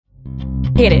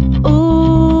Hit it.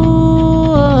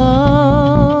 Ooh,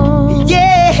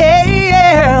 yeah.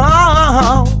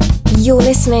 You're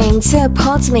listening to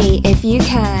Pod Me If You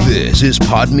Can. This is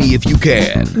Pod Me If You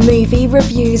Can, Movie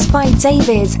reviews by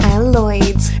David and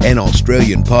Lloyd. an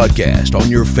Australian podcast on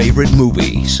your favorite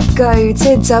movies. Go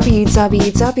to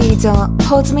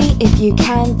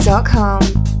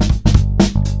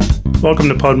www.podmeifyoucan.com. Welcome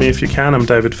to Pod Me If You Can. I'm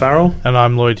David Farrell, And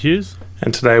I'm Lloyd Hughes.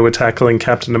 and today we're tackling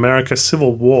Captain America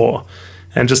Civil War.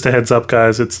 And just a heads up,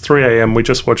 guys, it's 3 a.m. We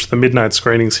just watched the midnight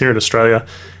screenings here in Australia.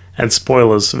 And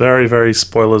spoilers, very, very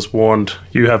spoilers warned.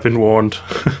 You have been warned.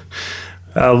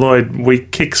 Lloyd, we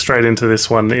kick straight into this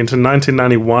one. Into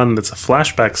 1991, it's a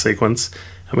flashback sequence.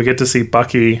 And we get to see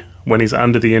Bucky when he's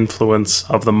under the influence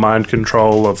of the mind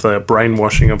control, of the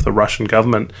brainwashing of the Russian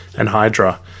government and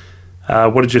Hydra.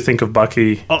 What did you think of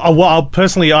Bucky? Well,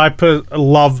 personally, I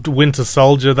loved Winter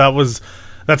Soldier.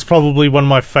 That's probably one of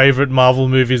my favorite Marvel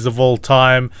movies of all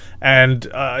time. And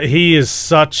he is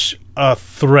such a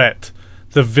threat.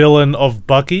 The villain of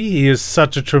Bucky, he is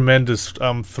such a tremendous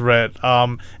threat.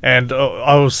 And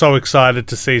I was so excited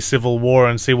to see Civil War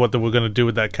and see what they were going to do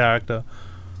with that character.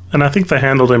 And I think they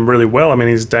handled him really well. I mean,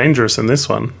 he's dangerous in this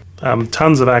one.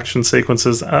 Tons of action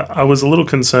sequences. I was a little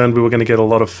concerned we were going to get a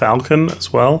lot of Falcon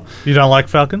as well. You don't like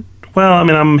Falcon? Well, I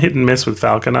mean, I'm hit and miss with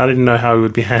Falcon. I didn't know how he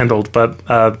would be handled, but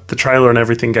the trailer and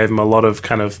everything gave him a lot of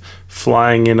kind of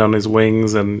flying in on his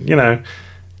wings. And, you know,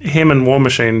 him and War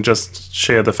Machine just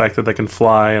share the fact that they can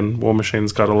fly, and War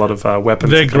Machine's got a lot of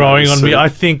weapons. They're growing on me. I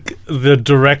think the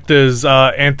directors,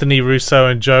 Anthony Russo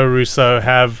and Joe Russo,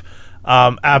 have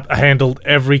handled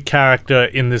every character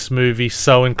in this movie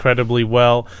so incredibly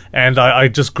well, and I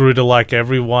just grew to like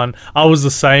everyone. I was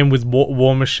the same with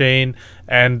War Machine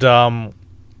and the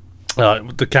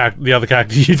other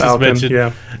character you just mentioned, yeah.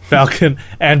 Falcon.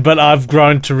 But I've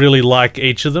grown to really like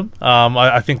each of them.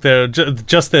 I think they're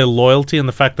just their loyalty and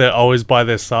the fact they're always by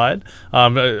their side.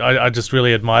 I just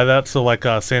really admire that. So like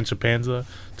Sancho to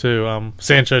Don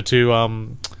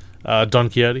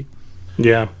Quixote.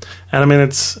 Yeah, and I mean,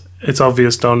 it's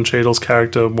obvious Don Cheadle's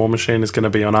character, War Machine, is going to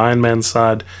be on Iron Man's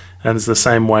side, and it's the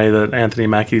same way that Anthony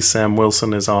Mackie's Sam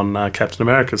Wilson is on Captain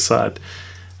America's side.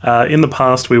 In the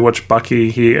past, we watched Bucky.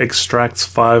 He extracts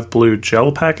 5 blue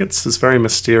gel packets. This very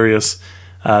mysterious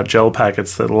gel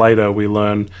packets that later we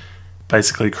learn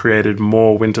basically created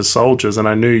more Winter Soldiers, and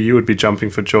I knew you would be jumping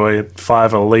for joy at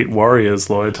 5 elite warriors,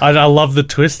 Lloyd. I love the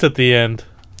twist at the end.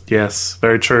 Yes,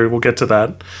 very true. We'll get to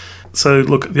that. So,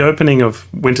 look, the opening of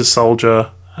Winter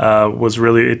Soldier was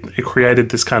really... It created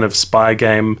this kind of spy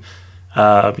game,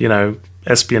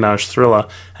 espionage thriller,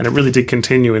 and it really did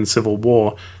continue in Civil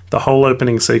War. The whole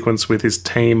opening sequence with his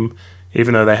team,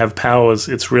 even though they have powers,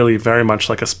 it's really very much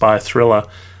like a spy thriller.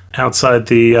 Outside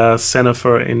the Center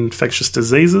for Infectious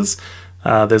Diseases,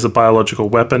 there's a biological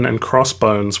weapon, and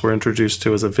Crossbones were introduced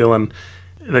to as a villain.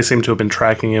 They seem to have been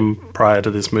tracking him prior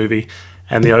to this movie.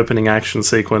 And the opening action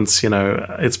sequence,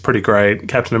 it's pretty great.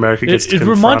 Captain America gets to confront...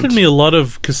 It reminded me a lot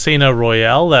of Casino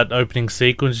Royale, that opening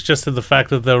sequence, just to the fact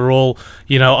that they're all,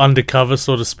 undercover,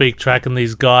 so to speak, tracking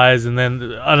these guys. And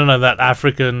then, I don't know, that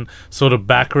African sort of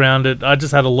background. I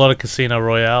just had a lot of Casino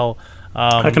Royale.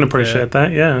 I can appreciate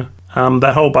that, yeah.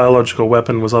 That whole biological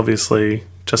weapon was obviously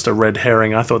just a red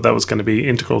herring. I thought that was going to be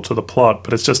integral to the plot,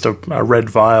 but it's just a red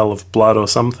vial of blood or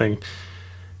something.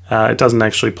 It doesn't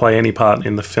actually play any part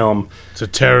in the film. It's a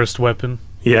terrorist weapon.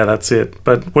 Yeah, that's it.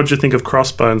 But what did you think of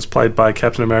Crossbones, played by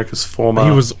Captain America's former...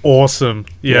 He was awesome.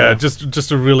 Yeah.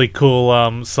 Just a really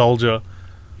cool soldier.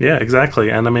 Yeah, exactly.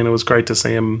 And I mean, it was great to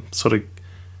see him sort of,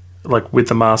 like, with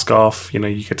the mask off. You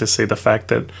get to see the fact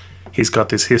that he's got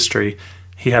this history.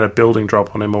 He had a building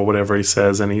drop on him or whatever he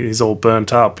says, and he's all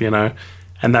burnt up, and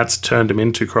that's turned him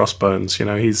into Crossbones.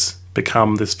 He's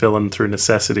become this villain through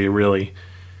necessity, really.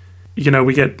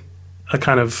 We get a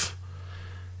kind of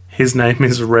his name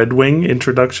is Red Wing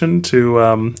introduction to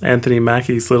Anthony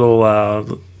Mackie's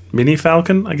little mini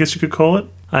Falcon, I guess you could call it.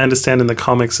 I understand in the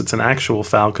comics it's an actual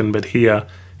Falcon, but here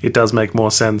it does make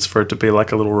more sense for it to be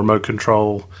like a little remote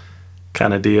control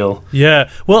kind of deal. Yeah,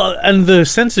 well, and the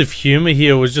sense of humor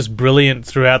here was just brilliant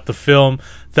throughout the film.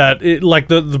 That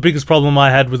the biggest problem I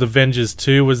had with Avengers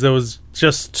 2 was there was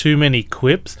just too many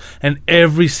quips, and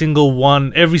every single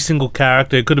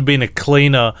character, it could have been a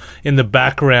cleaner in the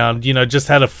background, just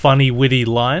had a funny, witty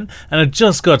line, and it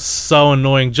just got so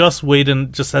annoying. Joss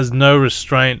Whedon just has no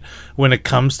restraint when it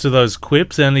comes to those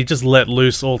quips, and he just let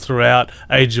loose all throughout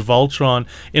Age of Ultron.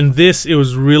 In this, it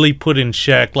was really put in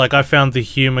check. Like, I found the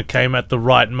humor came at the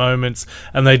right moments,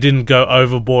 and they didn't go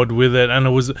overboard with it, and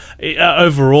it was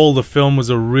overall the film was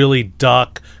a really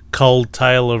dark, cold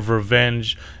tale of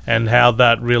revenge and how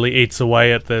that really eats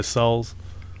away at their souls.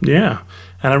 Yeah,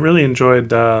 and I really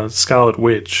enjoyed Scarlet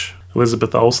Witch,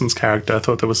 Elizabeth Olsen's character. I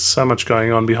thought there was so much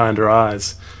going on behind her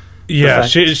eyes. Yeah,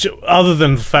 she, other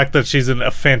than the fact that she's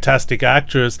a fantastic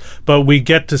actress, but we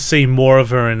get to see more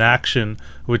of her in action,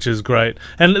 which is great.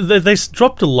 And they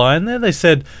dropped a line there. They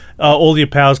said all your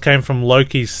powers came from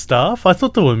Loki's staff. I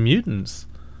thought they were mutants.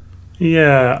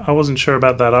 Yeah, I wasn't sure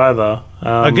about that either.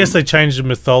 I guess they changed the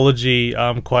mythology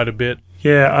quite a bit.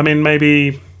 Yeah, I mean,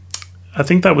 maybe... I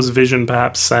think that was Vision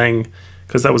perhaps saying...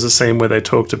 Because that was a scene where they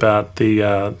talked about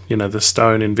the, the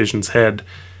stone in Vision's head.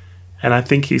 And I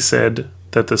think he said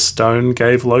that the stone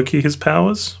gave Loki his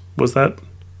powers. Was that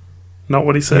not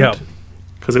what he said? Yeah.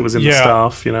 Because it was in the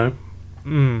staff,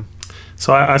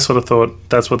 So I sort of thought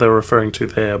that's what they were referring to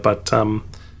there. But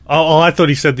I thought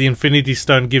he said the Infinity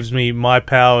Stone gives me my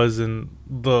powers and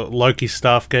the Loki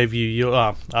staff gave you your...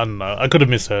 I don't know. I could have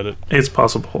misheard it. It's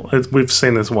possible. We've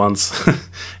seen this once.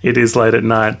 It is late at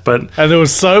night, but... And there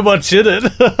was so much in it.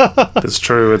 It's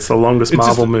true. It's the longest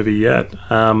Marvel movie yet.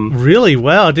 Really?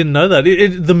 Wow, I didn't know that.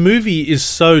 The movie is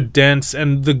so dense,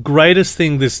 and the greatest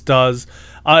thing this does...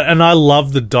 and I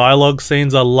love the dialogue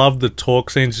scenes. I love the talk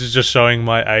scenes. It's just showing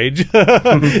my age.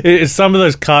 Some of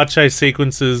those car chase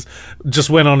sequences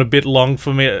just went on a bit long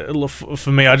for me.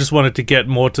 I just wanted to get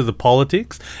more to the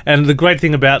politics. And the great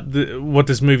thing about what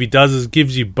this movie does is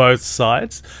gives you both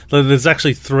sides. There's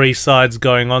actually 3 sides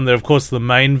going on there. Of course, the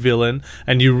main villain,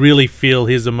 and you really feel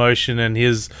his emotion and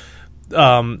his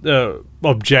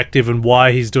objective and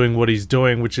why he's doing what he's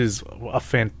doing, which is a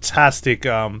fantastic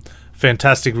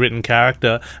written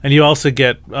character. And you also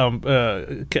get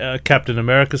Captain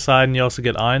America side, and you also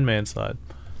get Iron Man side.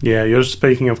 Yeah, you're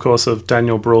speaking, of course, of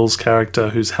Daniel Bruhl's character,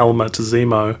 who's Helmut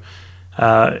Zemo.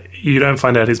 You don't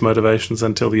find out his motivations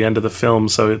until the end of the film,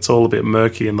 so it's all a bit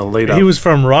murky in the lead-up. He was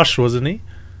from Rush, wasn't he?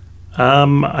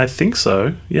 I think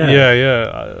so, yeah.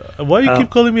 Yeah. Why do you keep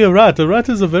calling me a rat? A rat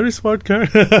is a very smart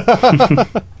character.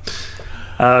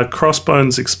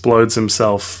 Crossbones explodes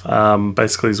himself.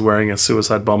 Basically, he's wearing a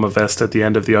suicide bomber vest at the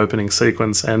end of the opening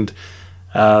sequence, and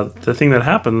the thing that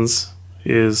happens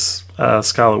is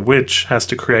Scarlet Witch has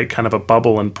to create kind of a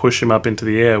bubble and push him up into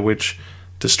the air, which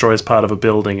destroys part of a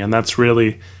building, and that's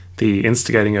really the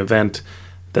instigating event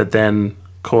that then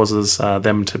causes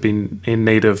them to be in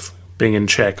need of being in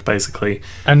check, basically.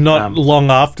 And not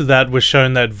long after that, we're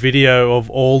shown that video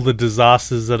of all the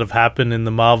disasters that have happened in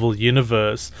the Marvel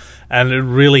Universe, and it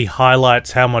really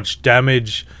highlights how much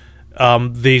damage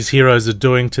these heroes are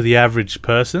doing to the average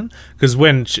person. Because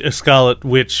when Scarlet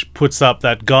Witch puts up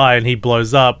that guy and he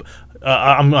blows up,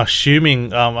 I'm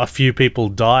assuming a few people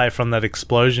die from that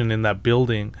explosion in that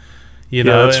building. You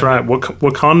know, that's right.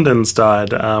 Wakandans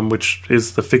died, which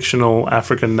is the fictional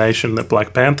African nation that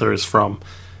Black Panther is from.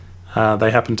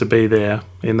 They happen to be there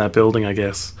in that building, I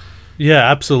guess. Yeah,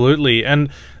 absolutely. And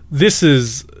this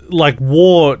is like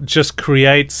war just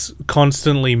creates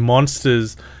constantly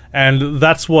monsters, and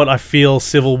that's what I feel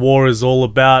Civil War is all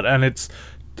about. And it's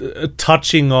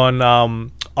touching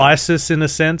on ISIS in a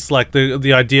sense, like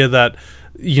the idea that,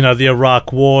 you know, the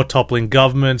Iraq War toppling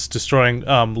governments, destroying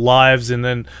lives, and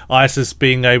then ISIS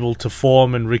being able to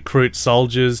form and recruit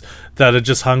soldiers that are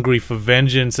just hungry for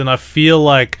vengeance. And I feel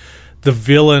like the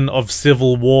villain of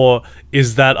Civil War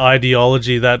is that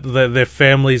ideology that their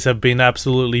families have been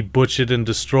absolutely butchered and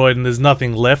destroyed, and there's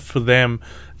nothing left for them,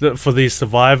 for these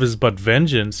survivors, but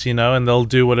vengeance, you know, and they'll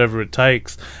do whatever it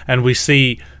takes. And we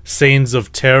see scenes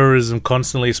of terrorism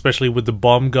constantly, especially with the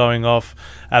bomb going off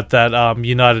at that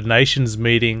United Nations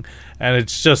meeting, and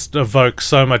it's just evokes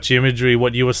so much imagery.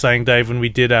 What you were saying, Dave, when we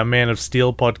did our Man of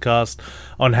Steel podcast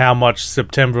on how much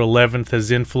September 11th has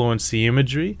influenced the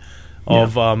imagery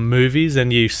of movies,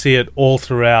 and you see it all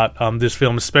throughout this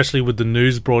film, especially with the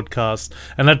news broadcast,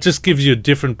 and that just gives you a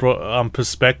different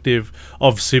perspective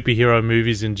of superhero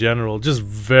movies in general. Just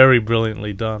very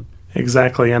brilliantly done.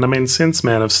 Exactly. And I mean, since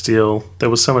Man of Steel, there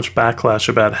was so much backlash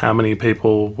about how many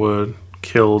people were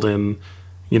killed in,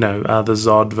 you know, the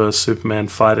Zod versus Superman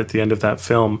fight at the end of that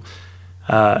film,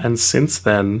 and since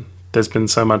then there's been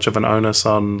so much of an onus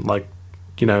on, like,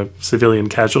 you know, civilian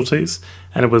casualties,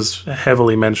 and it was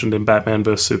heavily mentioned in Batman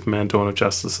vs Superman: Dawn of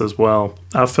Justice as well.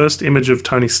 Our first image of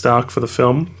Tony Stark for the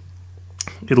film,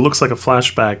 it looks like a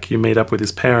flashback. You meet up with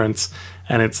his parents,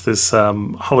 and it's this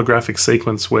holographic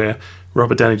sequence where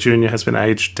Robert Downey Jr. has been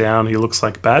aged down. He looks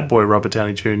like bad boy Robert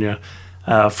Downey Jr.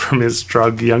 From his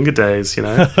drug younger days, you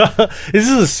know. This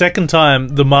is the second time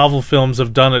the Marvel films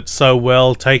have done it so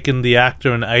well, taken the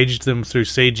actor and aged them through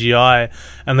CGI,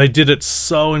 and they did it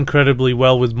so incredibly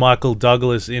well with Michael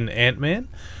Douglas in Ant-Man.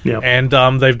 Yep.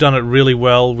 And they've done it really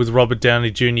well with Robert Downey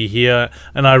Jr. here,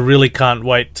 and I really can't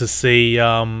wait to see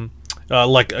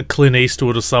like a Clint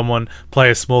Eastwood or someone play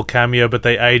a small cameo, but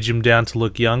they age him down to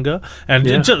look younger. And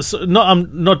just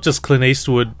not just Clint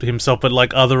Eastwood himself, but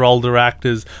like other older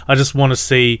actors. I just want to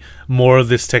see more of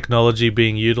this technology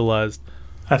being utilized.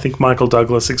 I think Michael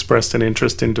Douglas expressed an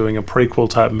interest in doing a prequel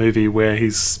type movie where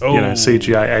he's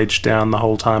CGI aged down the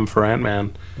whole time for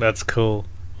Ant-Man. That's cool.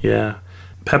 Yeah.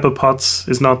 Pepper Potts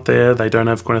is not there. They don't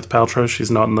have Gwyneth Paltrow. She's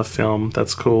not in the film.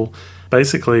 That's cool.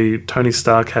 Basically, Tony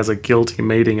Stark has a guilty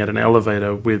meeting at an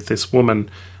elevator with this woman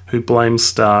who blames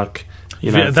Stark.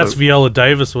 That's Viola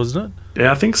Davis, wasn't it?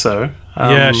 Yeah, I think so.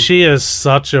 Yeah, she has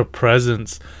such a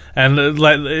presence. And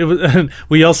and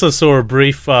we also saw a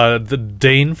brief the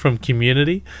Dean from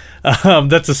Community.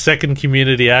 That's a second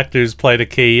Community actor who's played a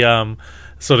key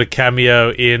sort of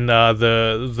cameo in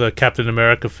the Captain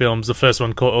America films. The first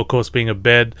one, of course, being a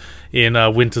bed in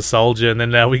Winter Soldier, and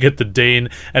then now we get the Dean,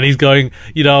 and he's going,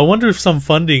 I wonder if some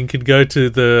funding could go to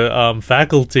the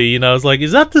faculty. I was like,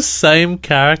 is that the same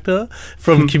character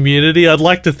from Community? I'd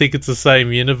like to think it's the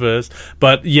same universe.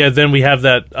 But yeah, then we have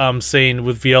that scene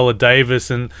with Viola Davis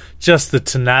and just the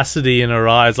tenacity in her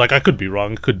eyes. Like, I could be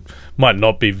wrong. Might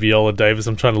not be Viola Davis.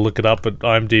 I'm trying to look it up, but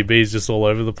IMDb is just all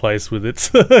over the place with its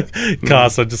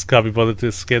cast. I just can't be bothered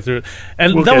to get through it.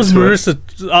 And that was Marissa.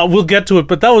 We'll get to it,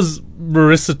 but that was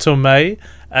Marissa Tomei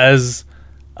as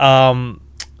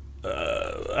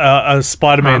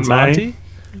Spider-Man's auntie.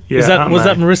 Yeah, was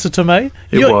that Marissa Tomei?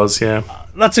 It was, yeah.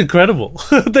 That's incredible.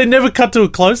 They never cut to a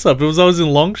close-up. It was always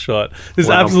in long shot. This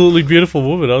absolutely beautiful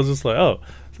woman. I was just like, oh.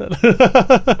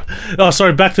 Oh,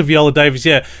 sorry, back to Viola Davis.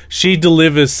 Yeah, she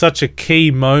delivers such a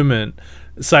key moment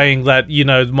saying that,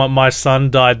 my son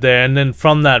died there, and then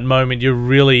from that moment you're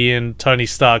really in Tony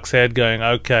Stark's head going,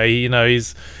 okay,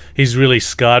 he's really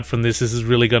scarred from this. This is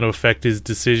really going to affect his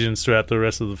decisions throughout the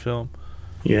rest of the film.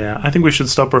 Yeah, I think we should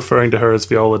stop referring to her as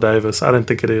Viola Davis. I don't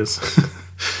think it is.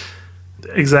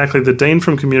 Exactly. The Dean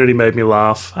from Community made me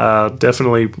laugh.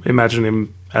 Definitely imagine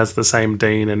him as the same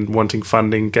Dean and wanting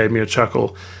funding gave me a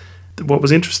chuckle. What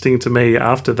was interesting to me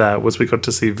after that was we got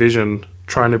to see Vision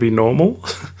trying to be normal,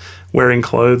 wearing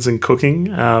clothes and cooking,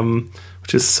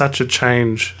 which is such a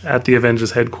change at the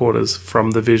Avengers headquarters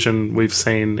from the Vision we've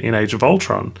seen in Age of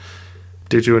Ultron.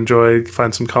 Did you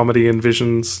find some comedy in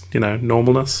Vision's,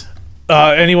 normalness?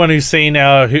 Anyone who's seen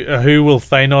our Who Will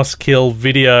Thanos Kill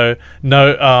video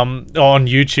on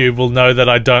YouTube will know that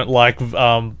I don't like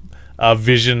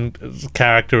Vision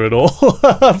character at all.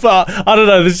 But I don't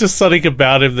know, there's just something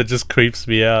about him that just creeps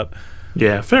me out.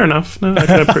 Yeah, fair enough. No, I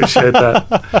can appreciate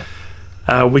that.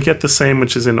 We get the scene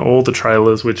which is in all the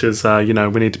trailers, which is, we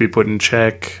need to be put in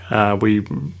check. We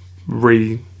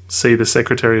see the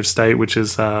Secretary of State, which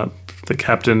is the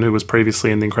captain who was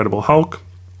previously in The Incredible Hulk.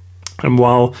 And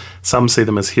while some see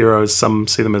them as heroes, some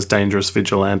see them as dangerous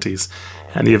vigilantes.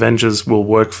 And the Avengers will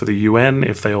work for the UN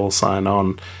if they all sign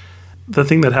on. The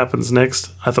thing that happens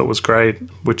next I thought was great,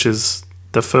 which is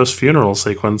the first funeral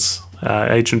sequence.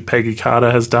 Agent Peggy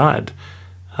Carter has died.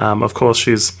 Of course,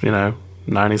 she's,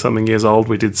 90-something years old.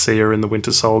 We did see her in The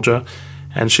Winter Soldier.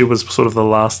 And she was sort of the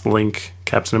last link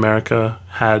Captain America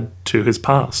had to his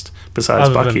past, besides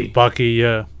Bucky. Bucky,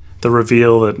 yeah. The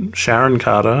reveal that Sharon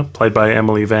Carter, played by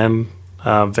Emily Van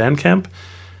Camp,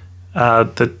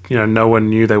 that no one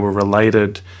knew they were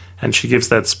related, and she gives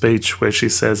that speech where she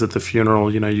says at the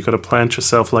funeral, you got to plant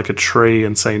yourself like a tree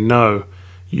and say no,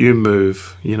 you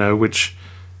move, which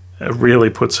really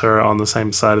puts her on the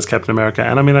same side as Captain America.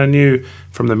 And I knew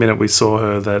from the minute we saw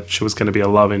her that she was going to be a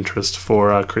love interest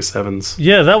for Chris Evans.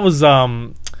 Yeah, that was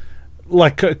kind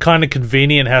of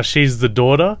convenient how she's the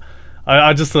daughter.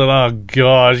 I just thought, oh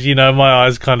gosh, my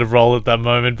eyes kind of roll at that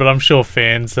moment, but I'm sure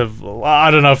fans have, I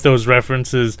don't know if there was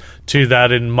references to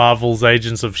that in Marvel's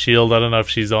Agents of S.H.I.E.L.D. I don't know if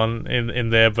she's in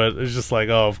there, but it's just like,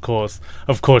 oh, of course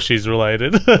she's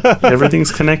related.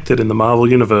 Everything's connected in the Marvel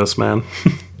universe, man.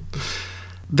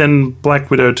 Then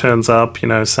Black Widow turns up,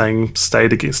 saying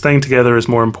staying together is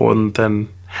more important than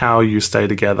how you stay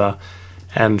together,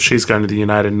 and she's going to the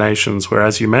United Nations, where,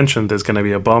 as you mentioned, there's going to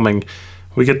be a bombing.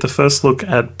 We get the first look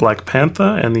at Black Panther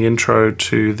and the intro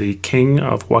to the King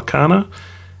of Wakanda.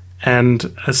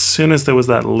 And as soon as there was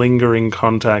that lingering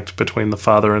contact between the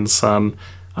father and son,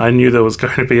 I knew there was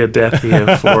going to be a death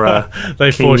here for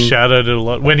They King. Foreshadowed it a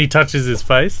lot. When he touches his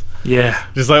face. Yeah.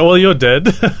 Just like, well, you're dead.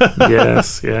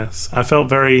 Yes. I felt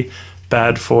very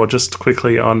bad for, just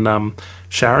quickly on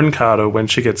Sharon Carter, when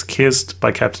she gets kissed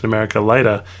by Captain America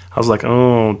later. I was like,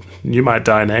 oh, you might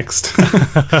die next.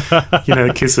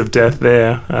 Kiss of death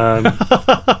there.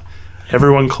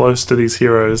 Everyone close to these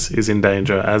heroes is in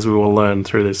danger, as we will learn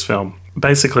through this film.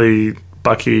 Basically,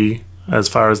 Bucky as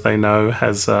far as they know,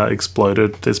 has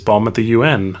exploded this bomb at the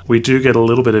UN. We do get a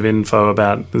little bit of info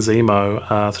about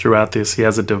Zemo throughout this. He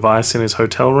has a device in his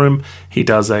hotel room. He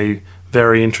does a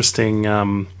very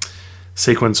interesting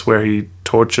sequence where he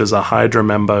tortures a Hydra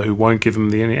member who won't give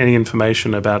him any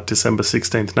information about December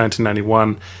 16th,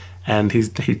 1991, and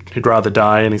he'd rather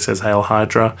die, and he says, "Hail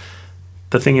Hydra."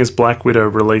 The thing is, Black Widow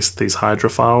released these Hydra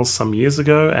files some years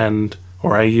ago,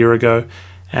 or a year ago,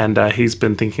 and he's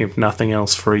been thinking of nothing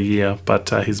else for a year but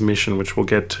his mission, which we'll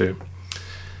get to.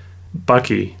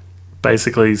 Bucky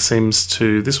basically seems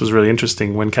to... This was really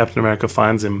interesting. When Captain America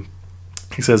finds him,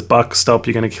 he says, "Buck, stop,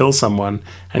 you're going to kill someone."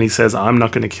 And he says, "I'm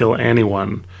not going to kill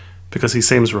anyone," because he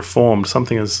seems reformed.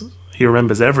 He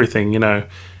remembers everything, you know.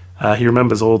 He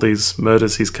remembers all these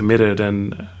murders he's committed,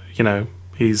 and, you know,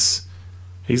 he's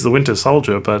the Winter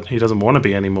Soldier, but he doesn't want to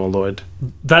be anymore, Lloyd.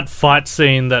 That fight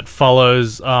scene that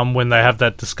follows when they have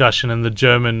that discussion and the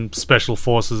German special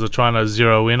forces are trying to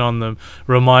zero in on them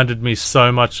reminded me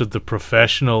so much of The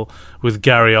Professional with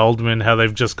Gary Oldman, how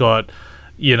they've just got,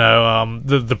 you know,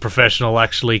 the professional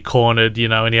actually cornered, you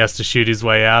know, and he has to shoot his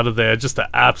way out of there. Just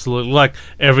absolutely, like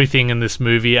everything in this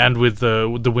movie and with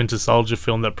the Winter Soldier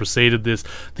film that preceded this,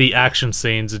 the action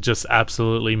scenes are just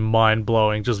absolutely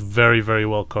mind-blowing, just very, very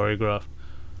well choreographed.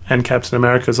 And Captain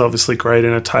America's obviously great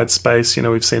in a tight space. You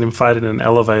know, we've seen him fight in an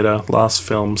elevator last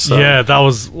film. So. Yeah, that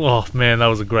was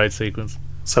a great sequence.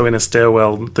 So in a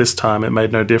stairwell this time, it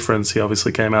made no difference. He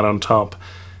obviously came out on top.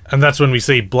 And that's when we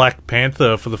see Black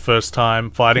Panther for the first time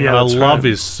fighting. Yeah, and I love right.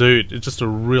 his suit. It's just a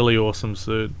really awesome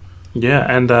suit. Yeah,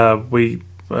 and we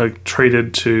are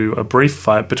treated to a brief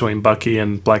fight between Bucky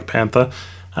and Black Panther.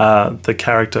 The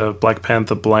character Black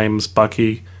Panther blames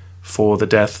Bucky for the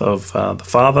death of the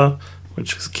father,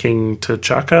 which is King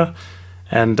T'Chaka.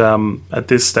 And at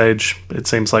this stage, it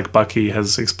seems like Bucky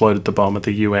has exploded the bomb at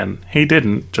the UN. He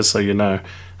didn't, just so you know.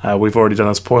 We've already done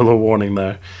a spoiler warning,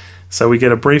 though. So we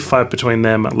get a brief fight between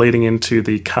them leading into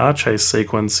the car chase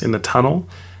sequence in the tunnel.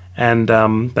 And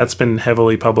that's been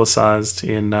heavily publicized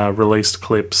in released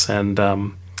clips and,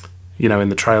 you know, in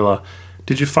the trailer.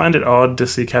 Did you find it odd to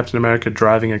see Captain America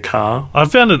driving a car? I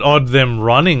found it odd them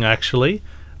running, actually.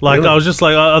 Like, Really? I was just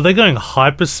like, are they going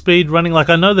hyperspeed running? Like,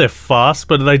 I know they're fast,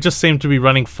 but they just seem to be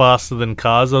running faster than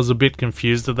cars. I was a bit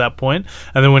confused at that point.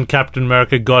 And then when Captain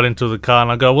America got into the car,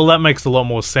 and I go, well, that makes a lot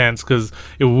more sense because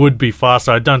it would be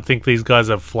faster. I don't think these guys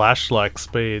have Flash-like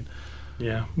speed.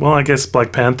 Yeah. Well, I guess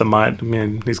Black Panther might. I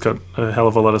mean, he's got a hell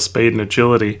of a lot of speed and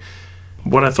agility.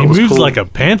 What I thought He was moves cool... like a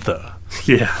panther.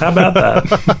 Yeah, how about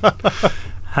that?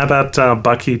 How about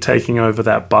Bucky taking over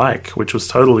that bike, which was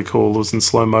totally cool. It was in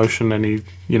slow motion, and he,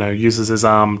 you know, uses his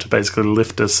arm to basically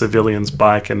lift a civilian's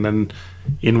bike and then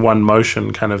in one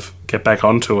motion kind of get back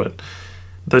onto it.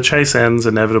 The chase ends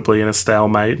inevitably in a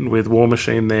stalemate with War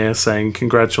Machine there saying,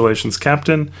 "Congratulations,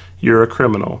 Captain, you're a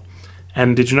criminal."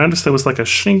 And did you notice there was like a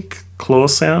shink claw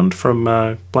sound from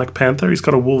Black Panther? He's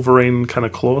got a Wolverine kind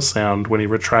of claw sound when he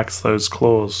retracts those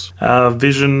claws.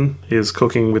 Vision is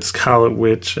cooking with Scarlet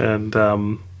Witch,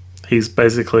 and he's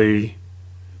basically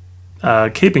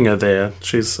keeping her there.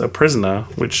 She's a prisoner,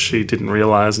 which she didn't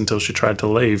realize until she tried to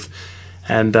leave.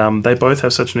 And they both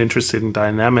have such an interesting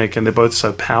dynamic, and they're both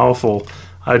so powerful.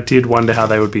 I did wonder how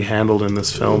they would be handled in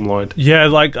this film, Lloyd. Yeah,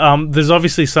 like, there's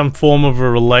obviously some form of a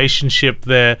relationship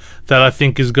there that I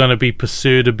think is going to be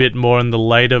pursued a bit more in the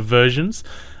later versions.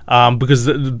 Because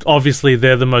obviously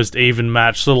they're the most even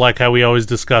match. So like how we always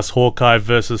discuss Hawkeye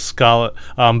versus Scarlet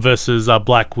versus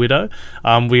Black Widow.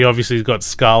 We obviously got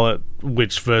Scarlet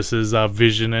Witch versus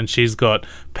Vision, and she's got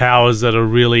powers that are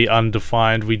really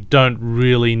undefined. We don't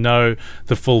really know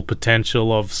the full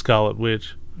potential of Scarlet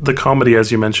Witch. The comedy,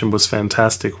 as you mentioned, was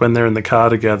fantastic. When they're in the car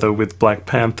together with Black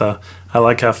Panther, I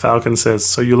like how Falcon says,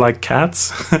 "So you like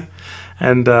cats?"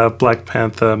 And Black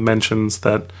Panther mentions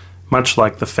that much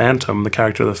like the Phantom, the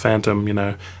character of the Phantom, you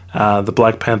know, the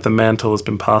Black Panther mantle has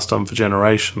been passed on for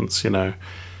generations, you know.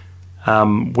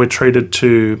 We're treated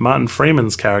to Martin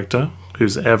Freeman's character,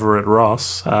 who's Everett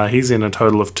Ross. He's in a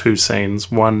total of 2 scenes,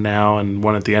 one now and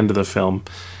one at the end of the film.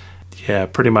 Yeah,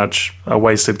 pretty much a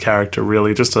wasted character,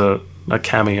 really. Just a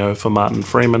cameo for Martin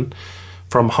Freeman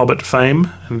from Hobbit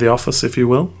fame and The Office, if you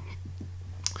will.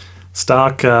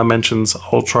 Stark mentions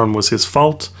Ultron was his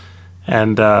fault,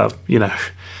 and, you know...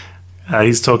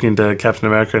 he's talking to Captain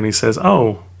America and he says,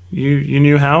 "Oh, you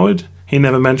knew Howard? He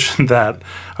never mentioned that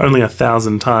only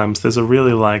 1,000 times." There's a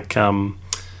really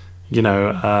you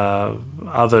know,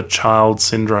 other child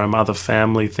syndrome, other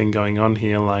family thing going on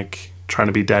here, like trying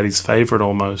to be daddy's favorite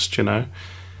almost, you know.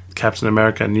 Captain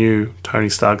America knew Tony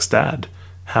Stark's dad,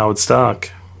 Howard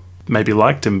Stark. Maybe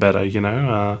liked him better, you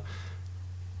know.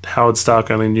 Howard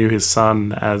Stark only knew his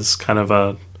son as kind of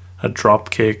a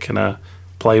dropkick and a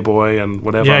playboy and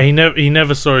whatever. Yeah, he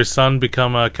never saw his son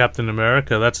become Captain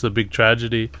America. That's the big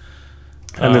tragedy.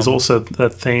 And there's also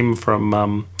that theme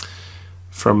from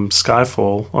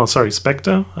Skyfall. Oh, sorry,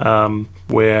 Spectre,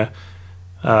 where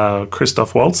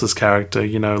Christoph Waltz's character,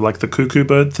 like the cuckoo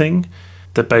bird thing,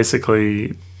 that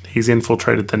basically he's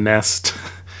infiltrated the nest.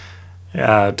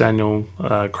 Daniel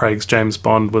Craig's James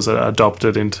Bond was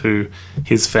adopted into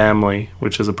his family,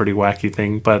 which is a pretty wacky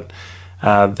thing, but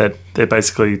that they're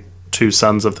basically two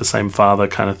sons of the same father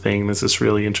kind of thing. There's this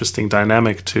really interesting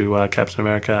dynamic to Captain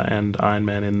America and Iron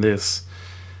Man in this.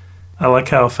 I like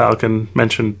how Falcon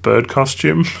mentioned bird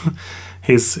costume.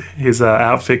 His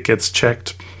outfit gets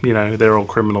checked. They're all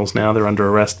criminals now. They're under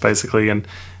arrest, basically, and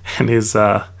his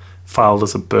filed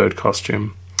as a bird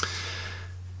costume.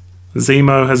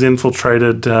 Zemo has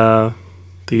infiltrated the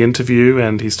interview,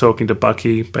 and he's talking to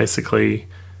Bucky. Basically,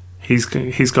 he's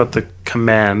got the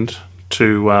command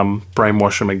to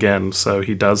brainwash him again, so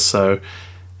he does so.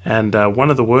 And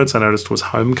one of the words I noticed was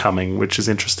homecoming, which is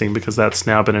interesting because that's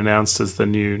now been announced as the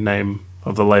new name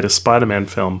of the latest Spider-Man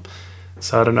film.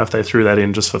 So I don't know if they threw that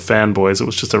in just for fanboys. It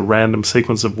was just a random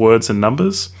sequence of words and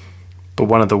numbers, but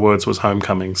one of the words was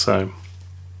homecoming. So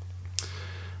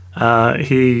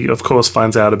he, of course,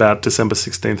 finds out about December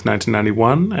 16th,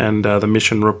 1991, and the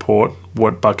mission report,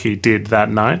 what Bucky did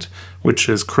that night, which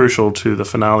is crucial to the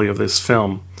finale of this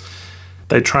film.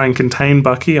 They try and contain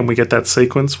Bucky, and we get that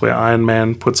sequence where Iron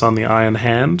Man puts on the Iron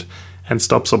Hand and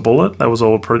stops a bullet. That was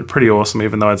all pretty awesome,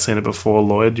 even though I'd seen it before.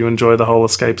 Lloyd, you enjoy the whole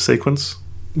escape sequence?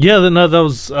 Yeah, no, that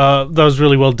was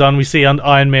really well done. We see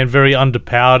Iron Man very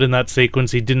underpowered in that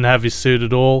sequence. He didn't have his suit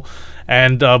at all,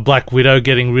 and Black Widow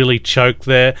getting really choked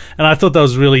there. And I thought that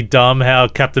was really dumb how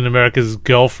Captain America's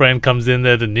girlfriend comes in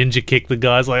there to ninja kick the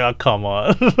guys. Like, oh, come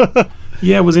on.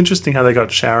 Yeah, it was interesting how they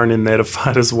got Sharon in there to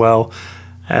fight as well,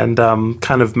 and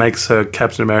kind of makes her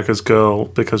Captain America's girl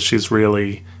because she's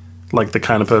really like the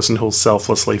kind of person who'll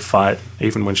selflessly fight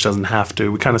even when she doesn't have to.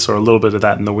 We kind of saw a little bit of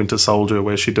that in The Winter Soldier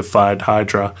where she defied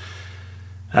Hydra.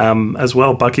 As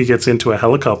well, Bucky gets into a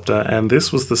helicopter, and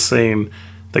this was the scene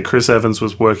that Chris Evans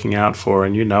was working out for,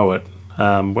 and you know it,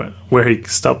 where he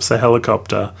stops the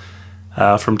helicopter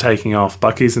from taking off.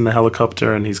 Bucky's in the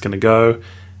helicopter and he's going to go,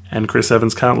 and Chris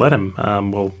Evans can't let him.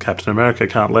 Captain America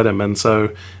can't let him, and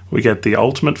so we get the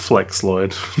ultimate flex,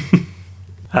 Lloyd.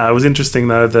 It was interesting,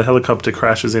 though. The helicopter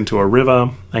crashes into a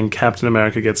river, and Captain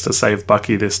America gets to save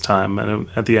Bucky this time. And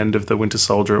at the end of The Winter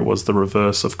Soldier, it was the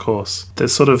reverse, of course.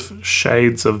 There's sort of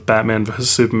shades of Batman vs.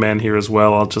 Superman here as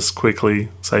well. I'll just quickly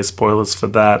say spoilers for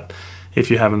that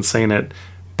if you haven't seen it.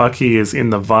 Bucky is in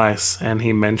the Vice, and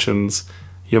he mentions,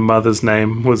 your mother's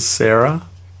name was Sarah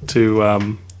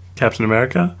to Captain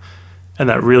America. And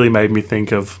that really made me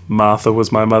think of Martha was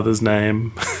my mother's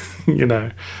name,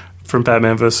 from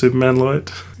Batman vs. Superman, Lloyd.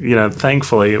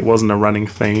 Thankfully it wasn't a running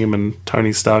theme, and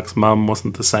Tony Stark's mum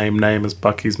wasn't the same name as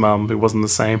Bucky's mum, who wasn't the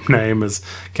same name as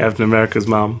Captain America's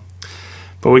mum.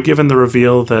 But we're given the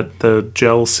reveal that the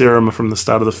gel serum from the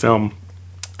start of the film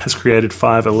has created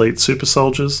 5 elite super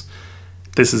soldiers.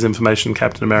 This is information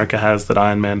Captain America has that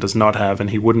Iron Man does not have, and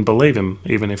he wouldn't believe him,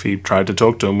 even if he tried to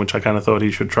talk to him, which I kind of thought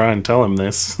he should try and tell him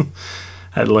this,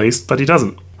 at least, but he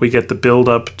doesn't. We get the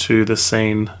build-up to the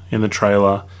scene in the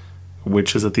trailer,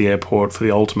 which is at the airport for the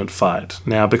ultimate fight.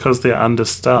 Now, because they're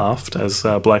understaffed, as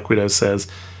Black Widow says,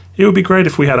 it would be great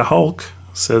if we had a Hulk,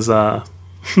 says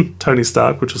Tony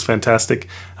Stark, which was fantastic.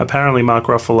 Apparently, Mark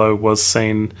Ruffalo was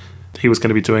seen, he was going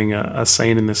to be doing a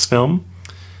scene in this film,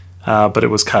 but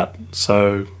it was cut.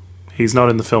 So he's not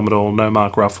in the film at all, no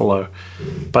Mark Ruffalo.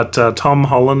 But Tom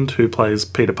Holland, who plays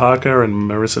Peter Parker, and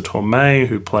Marissa Tomei,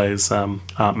 who plays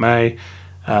Aunt May,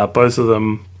 both of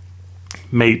them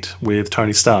meet with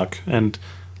Tony Stark. And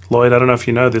Lloyd, I don't know if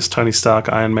you know this, Tony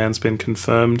Stark Iron Man's been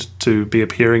confirmed to be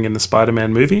appearing in the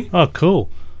Spider-Man movie. Oh, cool.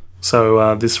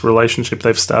 So this relationship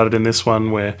they've started in this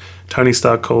one, where Tony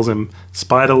Stark calls him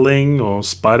Spiderling or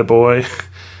Spider-Boy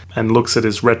and looks at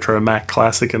his retro Mac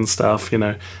classic and stuff,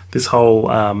 this whole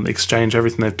exchange,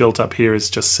 everything they've built up here is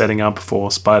just setting up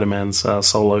for Spider-Man's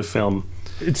solo film.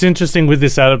 It's interesting with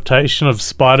this adaptation of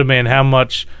Spider-Man how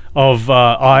much of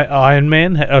Iron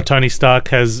Man, Tony Stark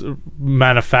has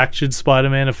manufactured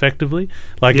Spider-Man effectively.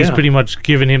 He's pretty much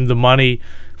given him the money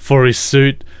for his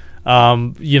suit.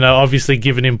 Obviously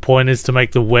given him pointers to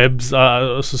make the webs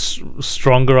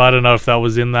stronger. I don't know if that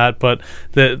was in that, but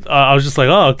I was just like,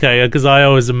 oh, okay, because I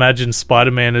always imagined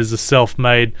Spider-Man as a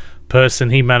self-made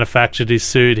person. He manufactured his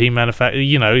suit.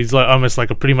 He's like almost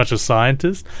like pretty much a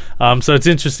scientist. So it's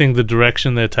interesting the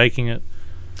direction they're taking it.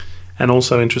 And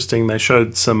also interesting, they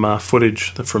showed some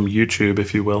footage from YouTube,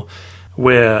 if you will,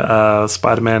 where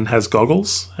Spider-Man has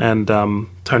goggles, and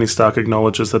Tony Stark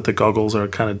acknowledges that the goggles are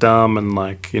kind of dumb,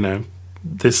 and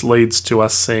this leads to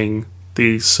us seeing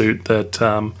the suit that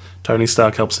Tony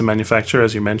Stark helps him manufacture,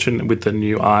 as you mentioned, with the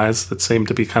new eyes that seem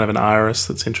to be kind of an iris.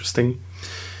 That's interesting.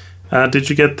 Did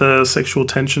you get the sexual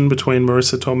tension between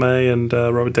Marissa Tomei and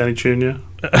Robert Downey Jr.?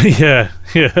 Yeah.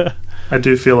 I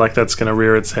do feel like that's going to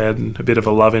rear its head, and a bit of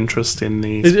a love interest in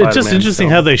the Spider-Man It's just interesting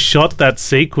film. how they shot that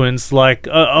sequence. Like,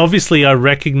 obviously I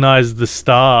recognized the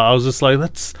star. I was just like,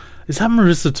 is that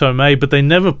Marissa Tomei? But they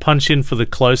never punch in for the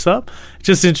close-up. It's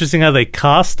just interesting how they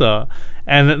cast her,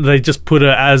 and they just put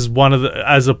her as part of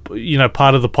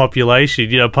the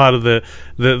population, part of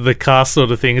the cast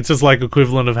sort of thing. It's just like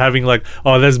equivalent of having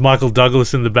there's Michael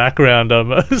Douglas in the background.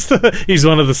 He's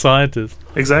one of the scientists.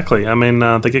 Exactly. I mean,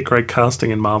 they get great casting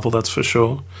in Marvel, that's for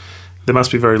sure. There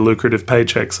must be very lucrative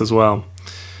paychecks as well.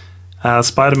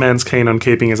 Spider-Man's keen on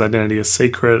keeping his identity a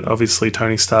secret. Obviously,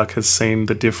 Tony Stark has seen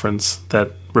the difference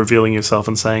that revealing yourself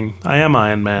and saying, I am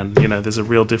Iron Man, there's a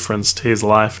real difference to his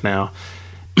life now.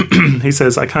 He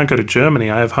says, I can't go to Germany.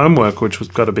 I have homework, which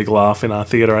got a big laugh in our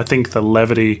theatre. I think the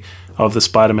levity of the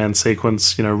Spider-Man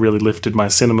sequence, really lifted my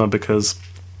cinema, because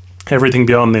everything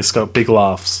beyond this got big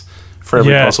laughs for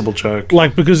every possible joke.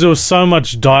 Because there was so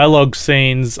much dialogue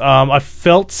scenes, I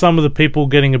felt some of the people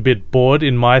getting a bit bored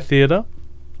in my theatre.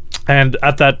 And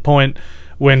at that point,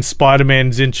 when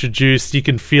Spider-Man's introduced, you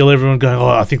can feel everyone going, oh,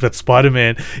 I think that's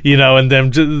Spider-Man, and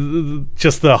then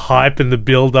just the hype and the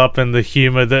build-up and the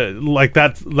humour,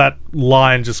 that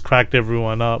line just cracked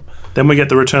everyone up. Then we get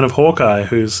the return of Hawkeye,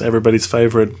 who's everybody's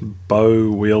favourite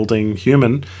bow-wielding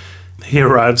human. He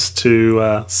arrives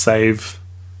to save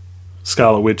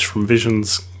Scarlet Witch from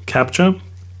Vision's capture,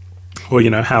 or,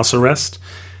 house arrest,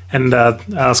 and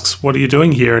asks, what are you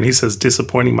doing here? And he says,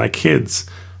 disappointing my kids.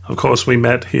 Of course, we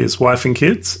met his wife and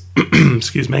kids,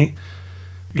 excuse me,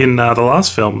 in the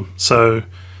last film. So,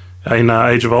 in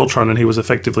Age of Ultron, and he was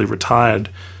effectively retired.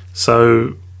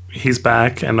 So, he's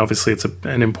back, and obviously it's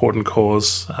an important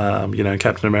cause.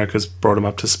 Captain America's brought him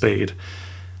up to speed.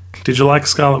 Did you like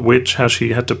Scarlet Witch, how she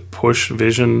had to push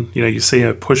Vision? You see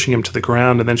her pushing him to the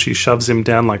ground, and then she shoves him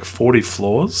down 40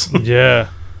 floors. Yeah.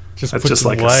 That's just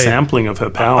a sampling of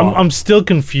her power. I'm still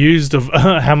confused of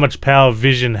how much power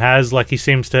Vision has. He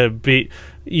seems to be,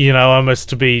 almost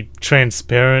to be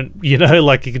transparent. He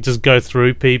could just go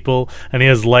through people, and he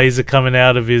has laser coming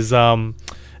out of his out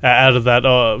of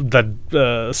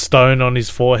that stone on his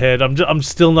forehead. I'm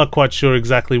still not quite sure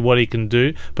exactly what he can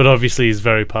do, but obviously he's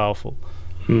very powerful.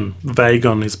 Vague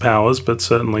on his powers, but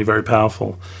certainly very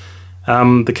powerful.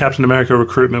 The Captain America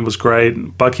recruitment was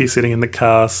great. Bucky sitting in the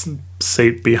car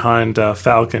seat behind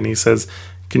Falcon. He says,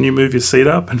 can you move your seat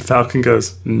up? And Falcon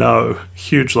goes, no.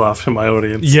 Huge laugh from my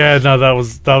audience. Yeah, no, that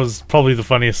was probably the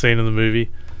funniest scene in the movie.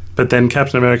 But then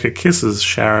Captain America kisses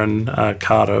Sharon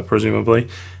Carter, presumably,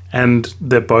 and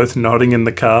they're both nodding in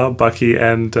the car, Bucky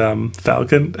and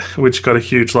Falcon, which got a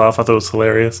huge laugh. I thought it was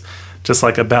hilarious. Just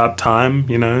about time,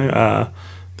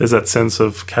 there's that sense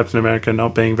of Captain America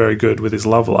not being very good with his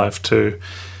love life too.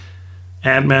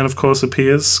 Ant-Man, of course,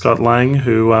 appears, Scott Lang,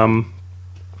 who,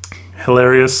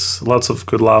 hilarious, lots of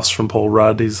good laughs from Paul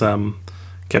Rudd. He's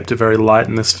kept it very light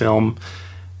in this film.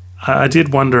 I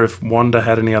did wonder if Wanda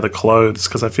had any other clothes,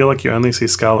 because I feel like you only see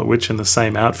Scarlet Witch in the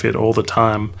same outfit all the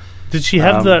time. Did she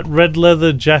have that red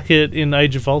leather jacket in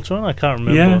Age of Ultron? I can't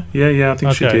remember. Yeah, I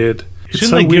think she did.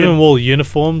 Shouldn't they give them all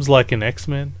uniforms like in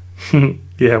X-Men?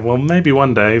 Yeah, well, maybe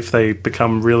one day if they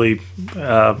become really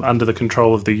under the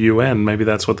control of the UN, maybe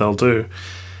that's what they'll do.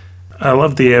 I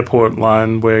love the airport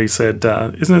line where he said,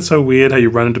 isn't it so weird how you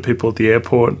run into people at the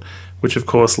airport? Which, of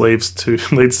course, leads to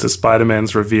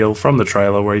Spider-Man's reveal from the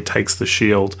trailer where he takes the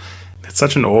shield. It's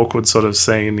such an awkward sort of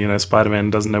scene, Spider-Man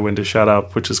doesn't know when to shut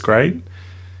up, which is great.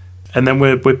 And then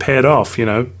we're paired off,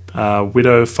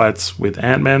 Widow fights with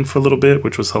Ant-Man for a little bit,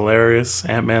 which was hilarious.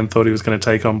 Ant-Man thought he was going to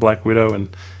take on Black Widow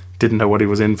and didn't know what he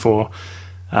was in for.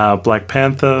 Black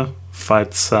Panther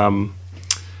fights... who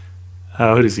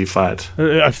does he fight?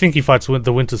 I think he fights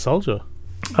the Winter Soldier.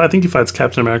 I think he fights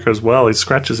Captain America as well. He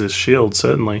scratches his shield,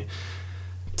 certainly.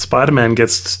 Spider-Man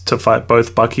gets to fight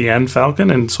both Bucky and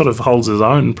Falcon and sort of holds his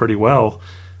own pretty well.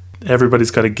 Everybody's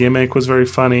got a gimmick was very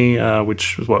funny,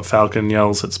 which is what Falcon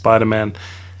yells at Spider-Man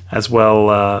as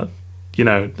well.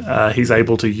 He's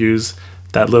able to use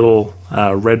that little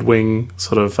Red Wing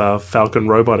sort of Falcon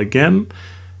robot again.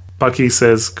 Bucky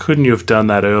says, couldn't you have done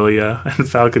that earlier? And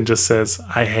Falcon just says,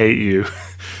 I hate you,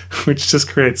 which just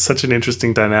creates such an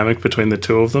interesting dynamic between the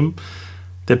two of them.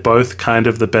 they're both kind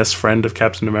of the best friend of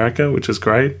Captain America, which is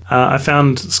great. I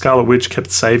found Scarlet Witch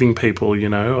kept saving people, you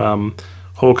know.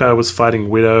 Hawkeye was fighting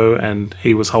Widow and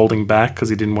he was holding back because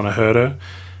he didn't want to hurt her.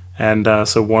 And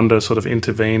so Wanda sort of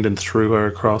intervened and threw her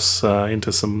across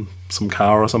into some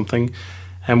car or something.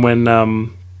 And when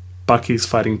Bucky's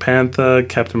fighting Panther,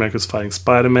 Captain America's fighting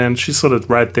Spider-Man, she's sort of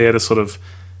right there to sort of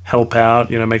help out,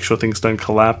 you know, make sure things don't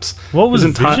collapse. What was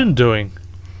Vision doing?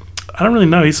 I don't really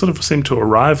know. He sort of seemed to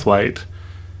arrive late.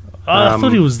 I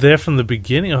thought he was there from the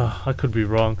beginning. Oh, I could be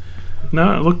wrong.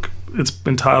 No, look, it's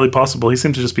entirely possible. He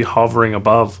seemed to just be hovering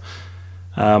above,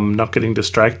 not getting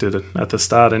distracted at the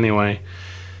start anyway.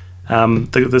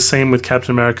 The scene with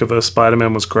Captain America vs.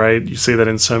 Spider-Man was great. You see that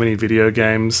in so many video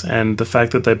games, and the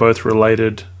fact that they both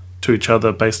related to each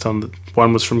other based on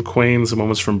one was from Queens and one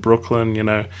was from Brooklyn, you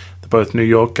know, they're both New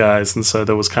York guys, and so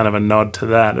there was kind of a nod to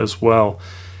that as well.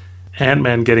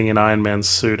 Ant-Man getting in Iron Man's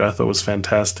suit I thought was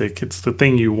fantastic. It's the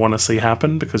thing you want to see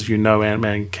happen because you know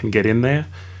Ant-Man can get in there.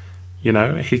 You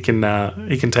know, he can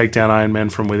take down Iron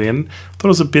Man from within. I thought it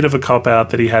was a bit of a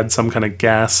cop-out that he had some kind of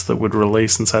gas that would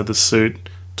release inside the suit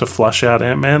to flush out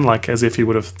Ant-Man, like as if he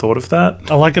would have thought of that.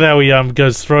 I like it how he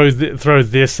goes throw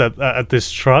this at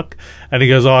this truck, and he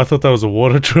goes, "Oh, I thought that was a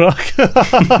water truck."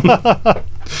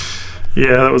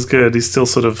 Yeah, that was good. He's still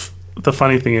sort of... The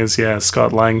funny thing is, yeah,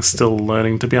 Scott Lang's still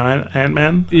learning to be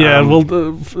Ant-Man. Yeah,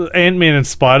 Ant-Man and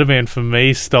Spider-Man for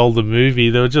me stole the movie.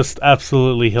 They were just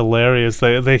absolutely hilarious.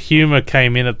 Their humor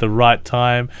came in at the right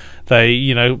time. They,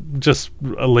 you know, just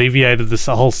alleviated this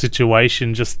whole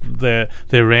situation, just their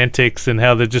antics and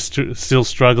how they're just still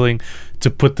struggling to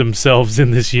put themselves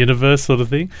in this universe sort of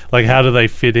thing. Like, how do they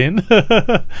fit in?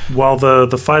 While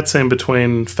the fight scene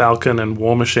between Falcon and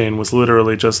War Machine was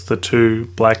literally just the two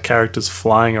black characters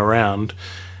flying around,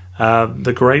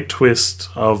 the great twist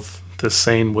of the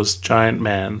scene was Giant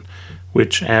Man,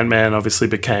 which Ant-Man obviously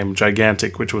became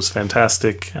gigantic, which was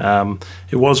fantastic.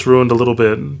 It was ruined a little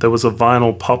bit. There was a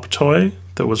vinyl pop toy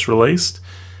that was released,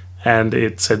 and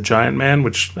it said Giant Man,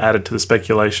 which added to the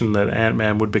speculation that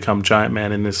Ant-Man would become Giant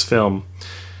Man in this film.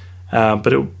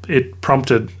 But it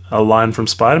prompted a line from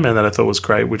Spider-Man that I thought was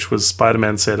great, which was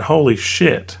Spider-Man said, "Holy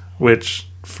shit," which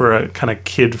for a kind of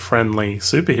kid-friendly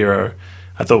superhero,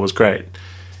 I thought was great.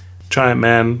 Giant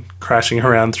Man crashing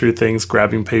around through things,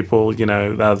 grabbing people, you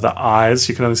know, the eyes,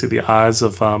 you can only see the eyes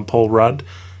of Paul Rudd,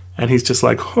 and he's just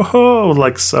like, oh,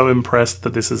 like so impressed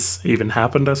that this has even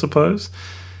happened, I suppose.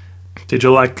 Did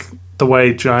you like the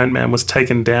way Giant Man was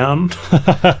taken down?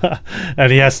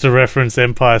 And he has to reference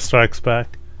Empire Strikes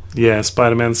Back. Yeah,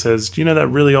 Spider-Man says, "Do you know that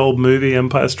really old movie,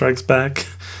 Empire Strikes Back?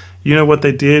 You know what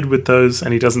they did with those?"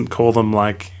 And he doesn't call them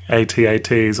like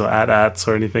AT-ATs or AT-ATs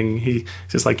or anything. He's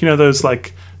just like, you know, those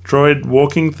like droid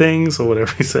walking things or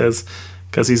whatever he says,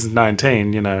 because he's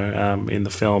 19, you know, in the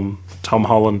film. Tom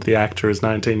Holland, the actor, is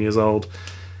 19 years old.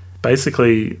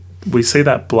 Basically, we see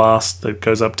that blast that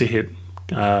goes up to hit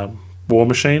War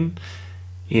Machine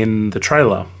in the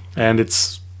trailer, and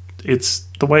it's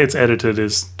the way it's edited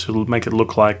is to make it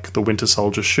look like the Winter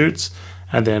Soldier shoots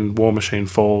and then War Machine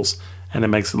falls, and it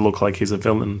makes it look like he's a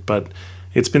villain. But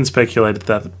it's been speculated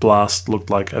that the blast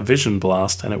looked like a Vision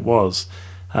blast, and it was.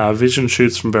 Vision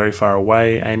shoots from very far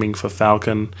away, aiming for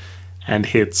Falcon, and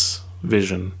hits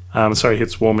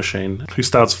hits War Machine, who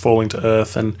starts falling to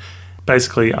Earth, and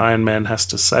basically Iron Man has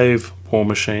to save War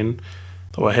Machine,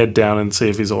 or head down and see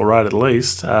if he's alright at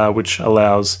least, which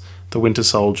allows the Winter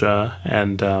Soldier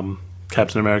and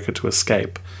Captain America to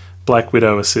escape. Black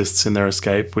Widow assists in their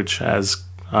escape, which, as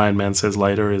Iron Man says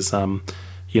later, is,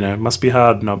 you know, must be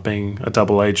hard not being a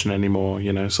double agent anymore,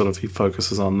 you know, sort of he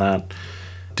focuses on that.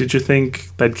 Did you think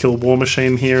they'd kill War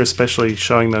Machine here, especially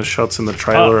showing those shots in the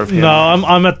trailer of him? No,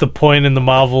 I'm at the point in the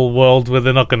Marvel world where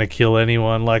they're not going to kill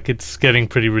anyone. Like, it's getting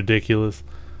pretty ridiculous.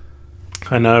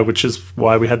 I know, which is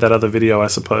why we had that other video, I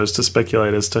suppose, to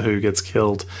speculate as to who gets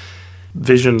killed.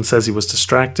 Vision says he was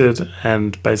distracted,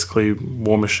 and basically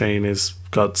War Machine has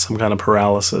got some kind of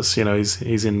paralysis. You know,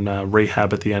 he's in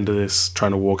rehab at the end of this,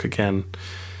 trying to walk again.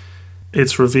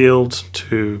 It's revealed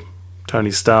to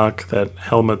Tony Stark that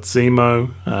Helmut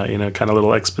Zemo, in a kind of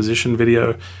little exposition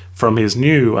video from his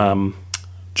new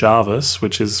Jarvis,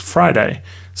 which is Friday.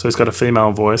 So he's got a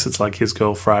female voice. It's like his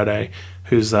girl Friday,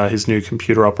 who's his new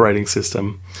computer operating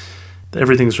system.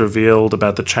 Everything's revealed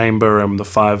about the chamber and the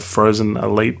 5 frozen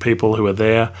elite people who are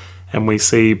there, and we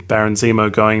see Baron Zemo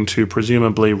going to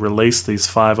presumably release these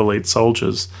 5 elite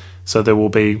soldiers. So there will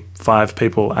be 5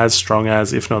 people as strong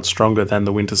as, if not stronger than,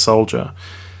 the Winter Soldier.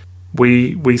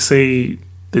 We see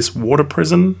this water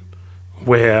prison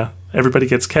where everybody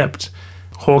gets kept.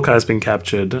 Hawkeye's been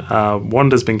captured,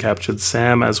 Wanda's been captured,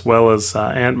 Sam, as well as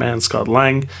Ant-Man, Scott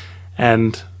Lang,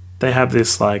 And they have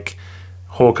this, like,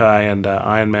 Hawkeye and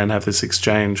Iron Man have this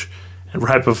exchange. And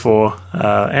right before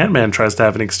Ant-Man tries to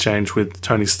have an exchange with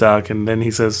Tony Stark, and then he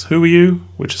says, "Who are you?"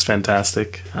 Which is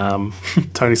fantastic.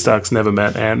 Tony Stark's never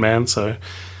met Ant-Man, so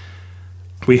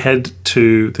we head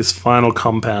to this final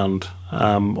compound.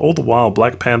 All the while,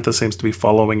 Black Panther seems to be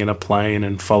following in a plane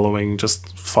and following.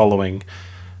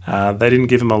 They didn't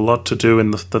give him a lot to do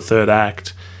in the third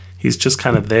act. He's just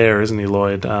kind of there, isn't he,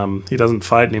 Lloyd? He doesn't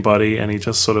fight anybody, and he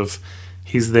just sort of...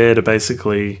 He's there to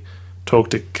basically talk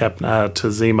to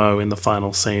Zemo in the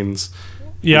final scenes.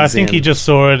 Yeah, I think he just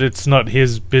saw it. It's not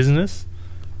his business.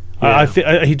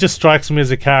 Yeah. He just strikes me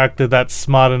as a character that's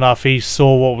smart enough. He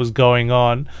saw what was going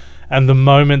on, and the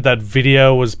moment that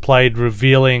video was played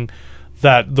revealing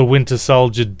that the Winter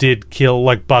Soldier did kill,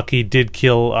 like Bucky did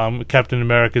kill Captain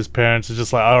America's parents, it's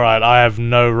just like, all right, I have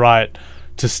no right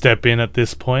to step in at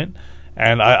this point.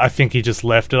 And I think he just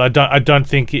left it. I don't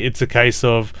think it's a case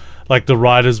of like the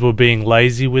writers were being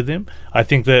lazy with him. I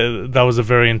think that was a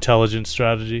very intelligent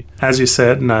strategy. As you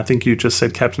said, and I think you just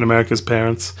said Captain America's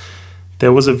parents,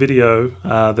 there was a video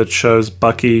that shows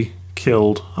Bucky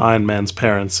killed Iron Man's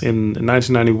parents. In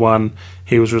 1991,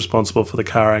 he was responsible for the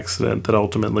car accident that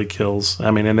ultimately kills,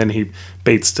 and then he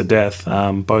beats to death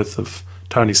both of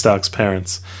Tony Stark's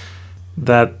parents.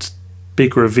 That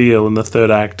big reveal in the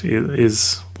third act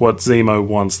is what Zemo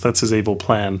wants. That's his evil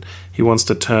plan. He wants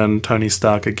to turn Tony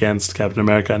Stark against Captain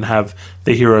America and have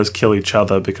the heroes kill each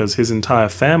other because his entire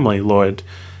family, Lloyd,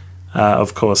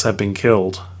 of course, have been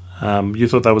killed. You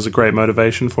thought that was a great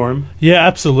motivation for him? Yeah,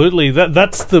 absolutely.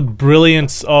 That's the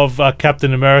brilliance of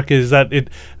Captain America, is that it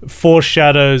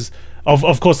foreshadows...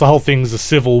 Of course, the whole thing's a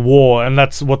civil war, and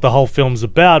that's what the whole film's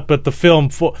about, but the film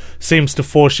seems to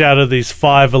foreshadow these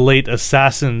 5 elite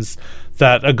assassins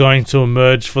that are going to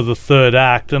emerge for the third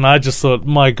act, and I just thought,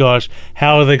 my gosh,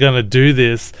 how are they going to do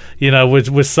this?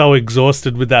 We're so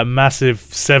exhausted with that massive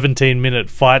 17-minute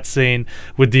fight scene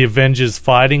with the Avengers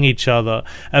fighting each other,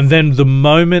 and then the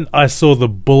moment I saw the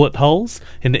bullet holes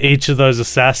in each of those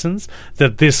assassins,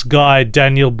 that this guy,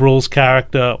 Daniel Bruhl's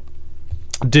character,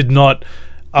 did not...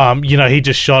 he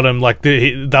just shot him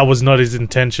that was not his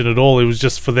intention at all. It was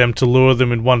just for them to lure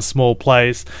them in one small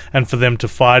place and for them to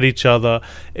fight each other.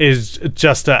 Is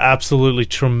just an absolutely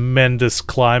tremendous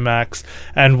climax.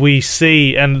 And we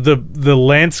see, and the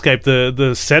landscape,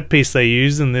 the set piece they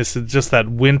use in this is just that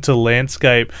winter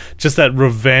landscape, just that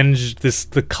revenge,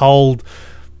 the cold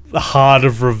heart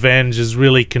of revenge has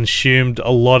really consumed a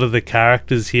lot of the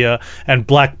characters here, and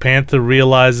Black Panther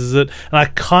realizes it, and I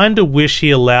kind of wish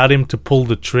he allowed him to pull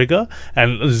the trigger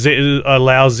and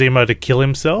allow Zemo to kill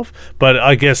himself, but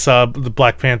I guess the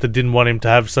Black Panther didn't want him to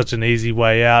have such an easy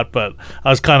way out, but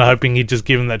I was kind of hoping he'd just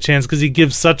give him that chance, because he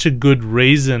gives such a good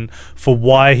reason for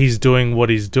why he's doing what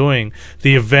he's doing.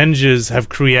 The Avengers have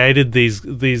created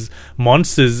these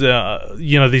monsters,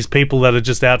 these people that are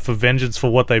just out for vengeance for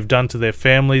what they've done to their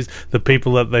families, the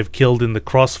people that they've killed in the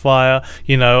crossfire.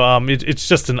 It's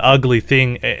just an ugly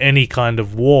thing, any kind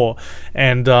of war.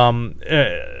 And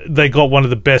they got one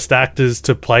of the best actors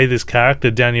to play this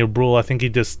character, Daniel Bruhl. I think he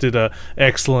just did a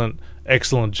excellent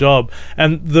job.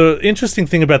 And the interesting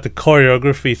thing about the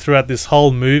choreography throughout this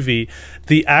whole movie,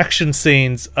 the action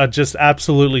scenes are just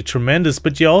absolutely tremendous,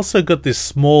 but you also got this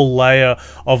small layer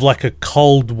of like a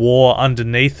Cold War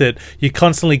underneath it. You're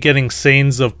constantly getting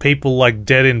scenes of people like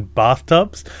dead in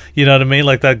bathtubs, you know what I mean?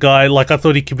 Like that guy, like I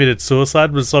thought he committed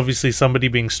suicide, was obviously somebody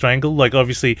being strangled, like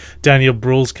obviously Daniel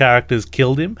Bruhl's characters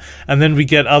killed him. And then we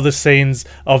get other scenes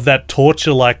of that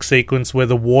torture-like sequence where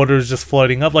the water is just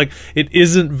floating up. Like, it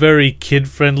isn't very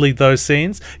kid-friendly, those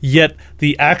scenes, yet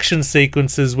the action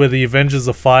sequences where the Avengers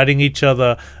are fighting each other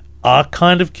are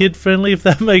kind of kid-friendly, if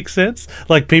that makes sense.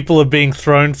 Like, people are being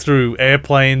thrown through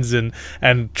airplanes and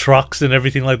trucks and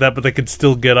everything like that, but they can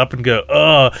still get up and go,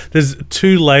 oh, there's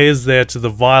 2 layers there to the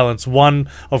violence. One,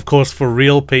 of course, for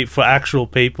actual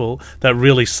people that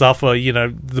really suffer,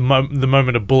 the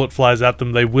moment a bullet flies at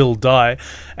them, they will die.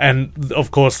 And,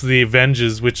 of course, the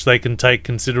Avengers, which they can take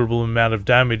considerable amount of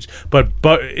damage. But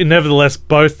nevertheless,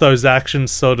 both those action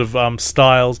sort of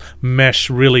styles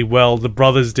mesh really well. The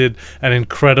brothers did an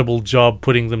incredible job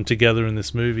putting them together in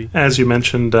this movie. As you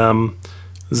mentioned,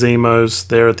 Zemo's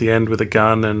there at the end with a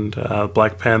gun, and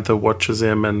Black Panther watches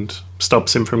him and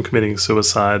stops him from committing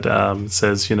suicide.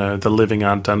 Says, the living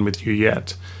aren't done with you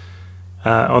yet.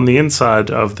 On the inside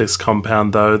of this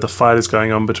compound, though, the fight is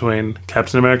going on between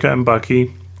Captain America and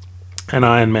Bucky and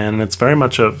Iron Man, and it's very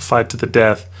much a fight to the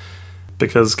death,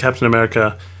 because Captain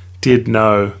America did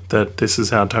know that this is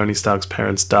how Tony Stark's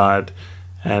parents died.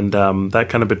 And that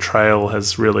kind of betrayal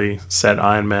has really set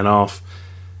Iron Man off.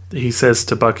 he says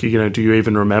to Bucky, you know, do you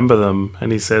even remember them?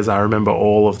 And he says, I remember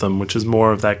all of them, which is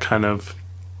more of that kind of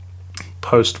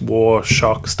post-war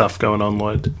shock stuff going on,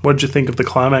 Lloyd. What did you think of the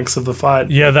climax of the fight?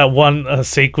 Yeah, that one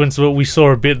sequence where we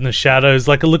saw a bit in the shadows,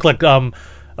 like it looked like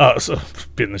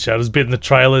bit in the shadows, bit in the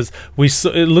trailers.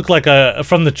 It looked like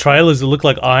from the trailers, it looked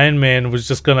like Iron Man was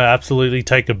just going to absolutely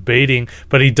take a beating,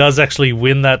 but he does actually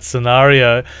win that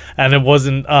scenario, and it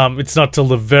wasn't. It's not till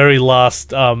the very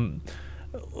last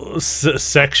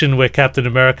section where Captain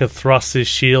America thrusts his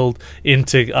shield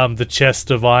into the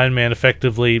chest of Iron Man,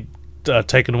 effectively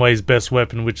taking away his best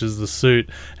weapon, which is the suit,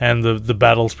 and the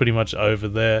battle's pretty much over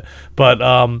there. But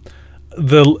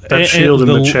that shield in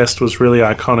the chest was really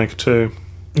iconic too.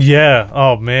 Yeah.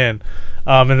 Oh man.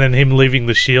 And then him leaving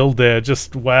the shield there,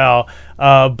 just wow.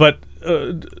 But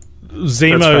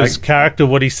Zemo's character,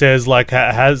 what he says, like,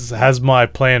 has my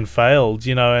plan failed?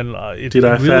 You know, and did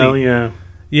I fail? Yeah.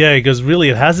 Yeah, he goes, really,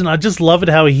 it hasn't. I just love it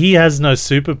how he has no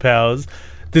superpowers.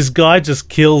 This guy just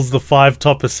kills the 5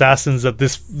 top assassins that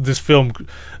this film,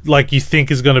 like, you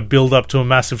think is going to build up to a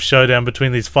massive showdown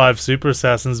between these 5 super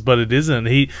assassins, but it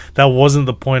isn't. That wasn't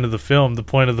the point of the film. The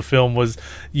point of the film was,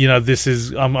 you know, this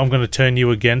is I'm going to turn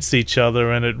you against each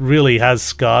other, and it really has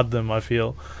scarred them, I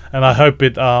feel. And I hope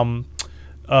it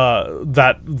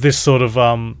that this sort of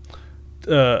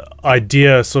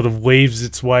idea sort of weaves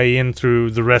its way in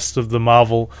through the rest of the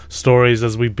Marvel stories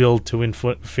as we build to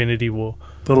Infinity War.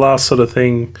 The last sort of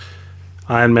thing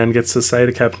Iron Man gets to say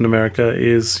to Captain America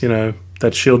is, you know,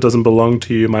 that shield doesn't belong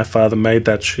to you. My father made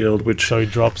that shield, so he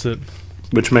drops it.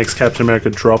 Which makes Captain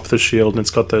America drop the shield, and it's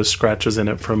got those scratches in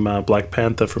it from Black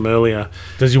Panther from earlier.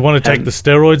 Does he want to take the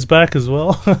steroids back as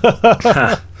well?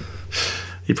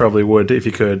 He probably would if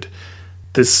he could.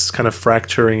 This kind of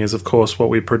fracturing is, of course, what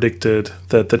we predicted,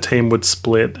 that the team would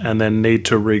split and then need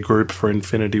to regroup for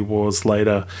Infinity Wars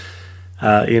later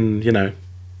in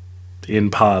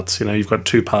parts. You know, you've got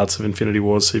 2 parts of Infinity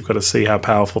Wars, so you've got to see how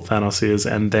powerful Thanos is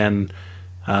and then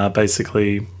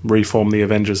basically reform the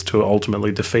Avengers to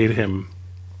ultimately defeat him.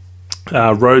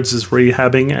 Rhodes is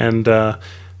rehabbing, and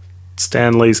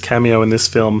Stan Lee's cameo in this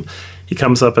film, he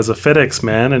comes up as a FedEx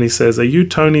man and he says, "Are you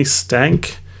Tony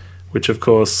Stank?" Which, of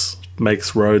course,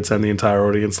 makes Rhodes and the entire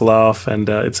audience laugh, and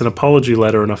it's an apology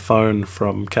letter and a phone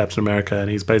from Captain America, and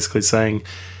he's basically saying,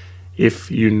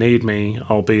 if you need me,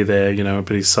 I'll be there, you know,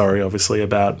 but he's sorry, obviously,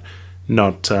 about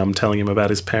not telling him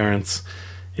about his parents.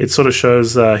 It sort of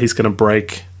shows he's going to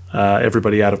break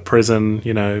everybody out of prison,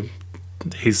 you know.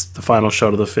 The final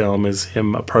shot of the film is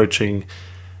him approaching,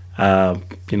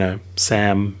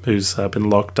 Sam, who's been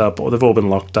locked up, or they've all been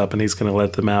locked up, and he's going to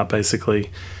let them out,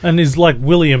 basically. And is, like,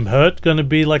 William Hurt going to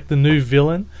be, like, the new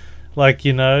villain? Like,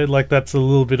 you know, like, that's a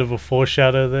little bit of a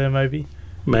foreshadow there, maybe?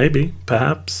 Maybe,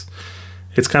 perhaps.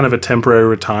 It's kind of a temporary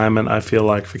retirement, I feel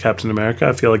like, for Captain America.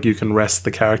 I feel like you can rest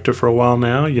the character for a while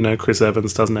now. You know, Chris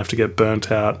Evans doesn't have to get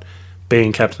burnt out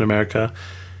being Captain America.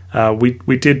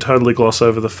 We did totally gloss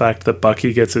over the fact that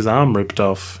Bucky gets his arm ripped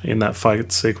off in that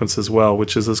fight sequence as well,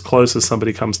 which is as close as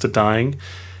somebody comes to dying.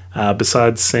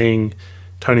 Besides seeing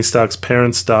Tony Stark's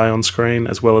parents die on screen,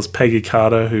 as well as Peggy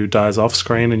Carter, who dies off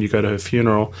screen and you go to her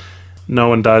funeral, no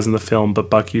one dies in the film, but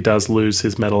Bucky does lose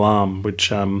his metal arm, which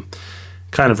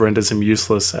kind of renders him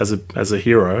useless as a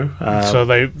hero. So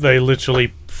they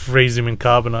literally freeze him in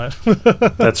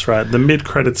carbonite. That's right. The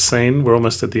mid-credits scene, we're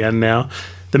almost at the end now.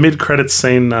 The mid-credits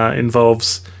scene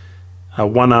involves a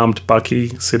one-armed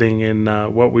Bucky sitting in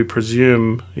what we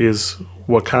presume is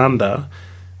Wakanda,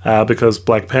 because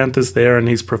Black Panther's there and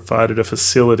he's provided a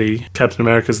facility. Captain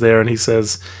America's there and he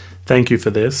says, "Thank you for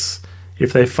this.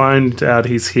 If they find out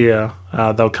he's here,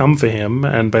 they'll come for him."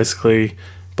 And basically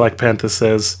Black Panther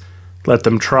says, "Let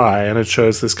them try," and it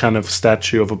shows this kind of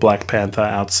statue of a Black Panther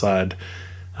outside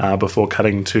before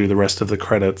cutting to the rest of the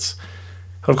credits.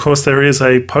 Of course, there is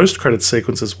a post-credits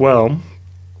sequence as well,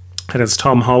 and it's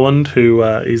Tom Holland, who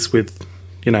is with,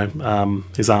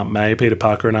 his Aunt May, Peter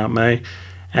Parker and Aunt May,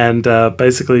 and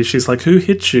basically she's like, "Who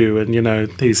hit you?" And,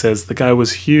 he says, "The guy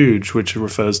was huge," which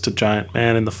refers to Giant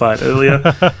Man in the fight earlier.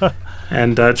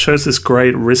 And it shows this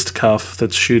great wrist cuff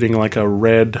that's shooting like a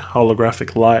red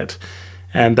holographic light.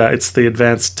 And it's the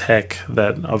advanced tech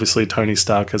that obviously Tony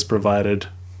Stark has provided,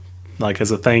 like as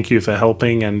a thank you for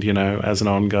helping and, as an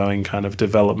ongoing kind of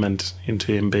development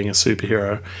into him being a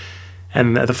superhero.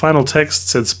 And the final text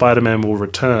said Spider-Man will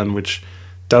return, which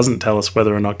doesn't tell us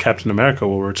whether or not Captain America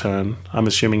will return. I'm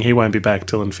assuming he won't be back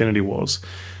till Infinity Wars.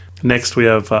 Next we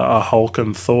have a Hulk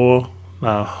and Thor.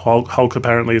 Hulk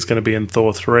apparently is going to be in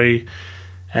Thor 3.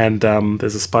 And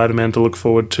there's a Spider-Man to look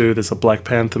forward to. There's a Black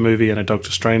Panther movie and a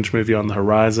Doctor Strange movie on the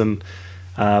horizon.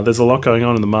 There's a lot going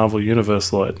on in the Marvel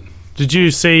Universe, Lloyd. Did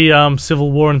you see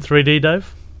Civil War in 3D,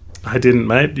 Dave? I didn't,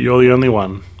 mate. You're the only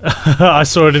one. I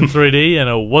saw it in 3D, and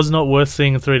it was not worth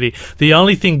seeing in 3D. The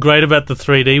only thing great about the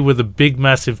 3D were the big,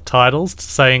 massive titles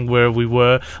saying where we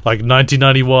were, like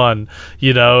 1991,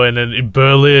 and then in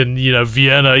Berlin,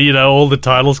 Vienna, all the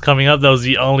titles coming up. That was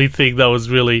the only thing that was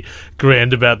really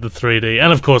grand about the 3D.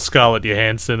 And, of course, Scarlett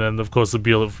Johansson and, of course, the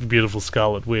beautiful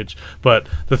Scarlet Witch. But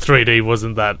the 3D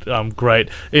wasn't that great.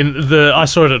 I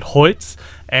saw it at Hoyt's,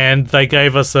 and they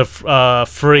gave us a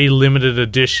free limited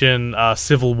edition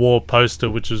Civil War poster,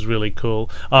 which was really cool.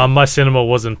 My cinema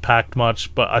wasn't packed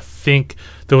much, but I think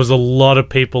there was a lot of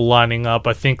people lining up.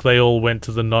 I think they all went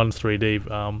to the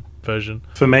non-3D version.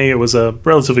 For me, it was a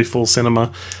relatively full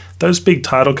cinema. Those big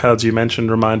title cards you mentioned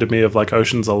reminded me of like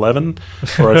Ocean's 11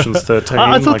 or Ocean's 13.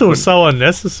 I thought that was so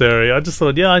unnecessary. I just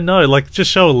thought, I know,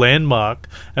 just show a landmark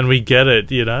and we get it,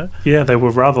 Yeah, they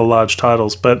were rather large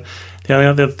titles, but the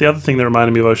other thing that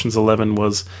reminded me of Ocean's 11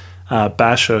 was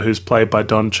Basher, who's played by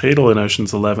Don Cheadle in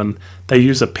Ocean's 11. They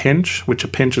use a pinch, which a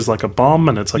pinch is like a bomb,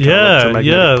 and it's like an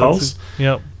electromagnetic pulse.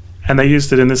 Yep. And they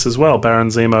used it in this as well. Baron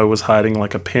Zemo was hiding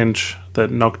like a pinch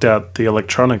that knocked out the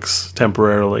electronics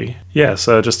temporarily. Yeah,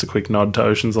 so just a quick nod to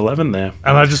Ocean's 11 there.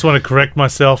 And I just want to correct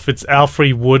myself. It's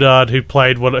Alfre Woodard who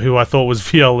played who I thought was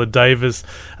Viola Davis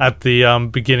at the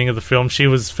beginning of the film. She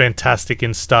was fantastic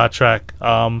in Star Trek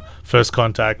First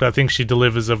Contact. I think she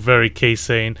delivers a very key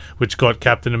scene which got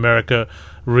Captain America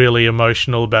really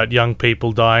emotional about young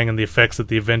people dying and the effects that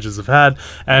the Avengers have had.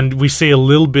 And we see a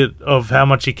little bit of how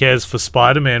much he cares for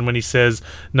Spider-Man when he says,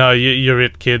 no, you're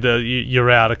it, kid,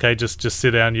 you're out, okay, just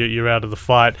sit down, you're out of the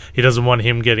fight. He doesn't want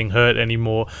him getting hurt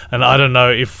anymore. And I don't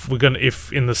know if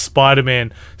in the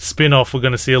Spider-Man spin-off we're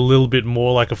going to see a little bit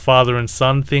more like a father and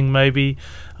son thing maybe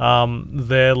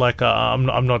there.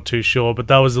 I'm not too sure, but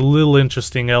that was a little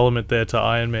interesting element there to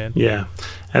Iron Man. Yeah.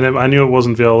 And I knew it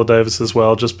wasn't Viola Davis as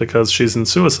well, just because she's in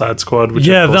Suicide Squad, which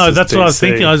that's DC. what I was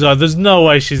thinking. I was like, there's no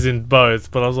way she's in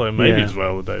both, but I was like, maybe it's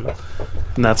Viola Davis.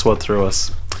 And that's what threw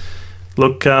us.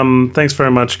 Look, thanks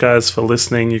very much, guys, for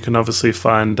listening. You can obviously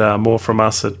find more from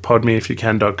us at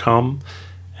podmeifyoucan.com.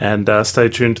 And stay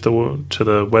tuned to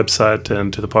the website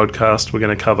and to the podcast. We're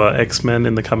going to cover X-Men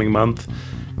in the coming month,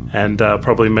 and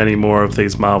probably many more of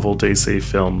these Marvel DC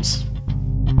films.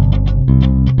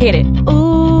 Hit it.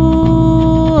 Ooh.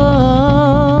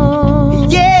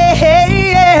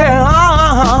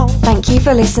 Thank you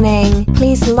for listening.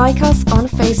 Please like us on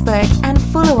Facebook and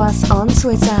follow us on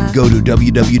Twitter. Go to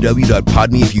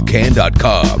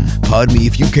www.podmeifyoucan.com. Pod Me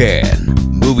If You Can.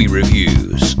 Movie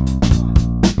reviews.